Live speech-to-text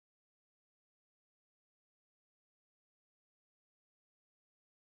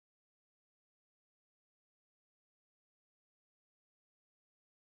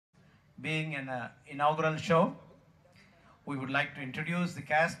being an inaugural show, we would like to introduce the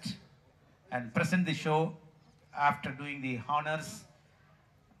cast and present the show after doing the honors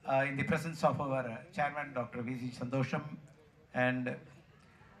in the presence of our chairman, Dr. V.G. Sandosham, and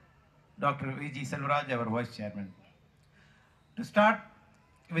Dr. V.G. Selvaraj, our vice chairman. To start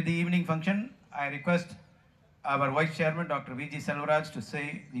with the evening function, I request our vice chairman, Dr. V.G. Selvaraj, to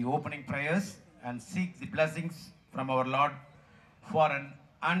say the opening prayers and seek the blessings from our Lord for an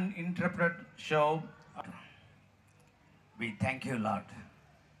uninterrupted show. We thank you, Lord,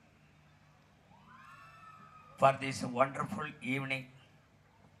 for this wonderful evening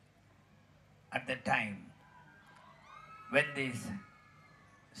at the time when this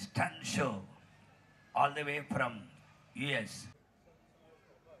stunt show all the way from US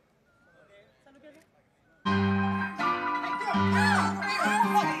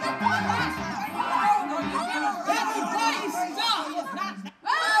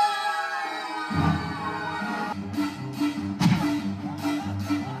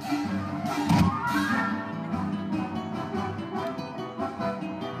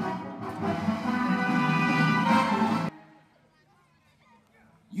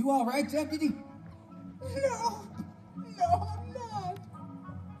You all right, Deputy? No, I'm not.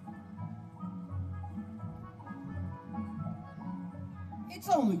 It's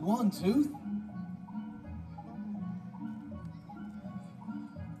only one tooth.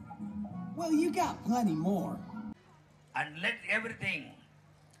 Well, you got plenty more. and let everything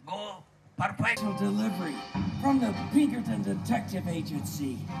go perfect. Delivery from the Pinkerton Detective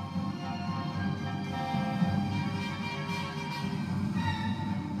Agency.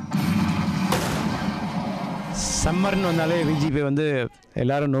 சம்மர்னு வந்தாலே VGP வந்து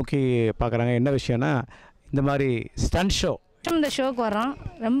எல்லாரும் நோக்கி பார்க்குறாங்க. என்ன விஷயம்னா இந்த மாதிரி stunt show. இந்த ஷோக்கு வரோம்,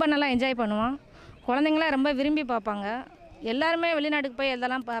 ரொம்ப நல்லா என்ஜாய் பண்ணுவோம். குழந்தைங்களாம் ரொம்ப விரும்பி பார்ப்பாங்க. எல்லாருமே வெளிநாட்டுக்கு போய்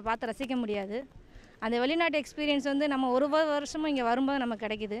இதெல்லாம் பார்த்து ரசிக்க முடியாது. அந்த வெளிநாட்டு எக்ஸ்பீரியன்ஸ் வந்து நம்ம ஒரு வருஷமும் இங்கே வரும்போது நமக்கு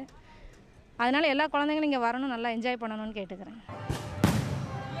கிடைக்கிது. அதனால் எல்லா குழந்தைங்களும் இங்கே வரணும், நல்லா என்ஜாய் பண்ணணும்னு கேட்டுக்கிறேன்.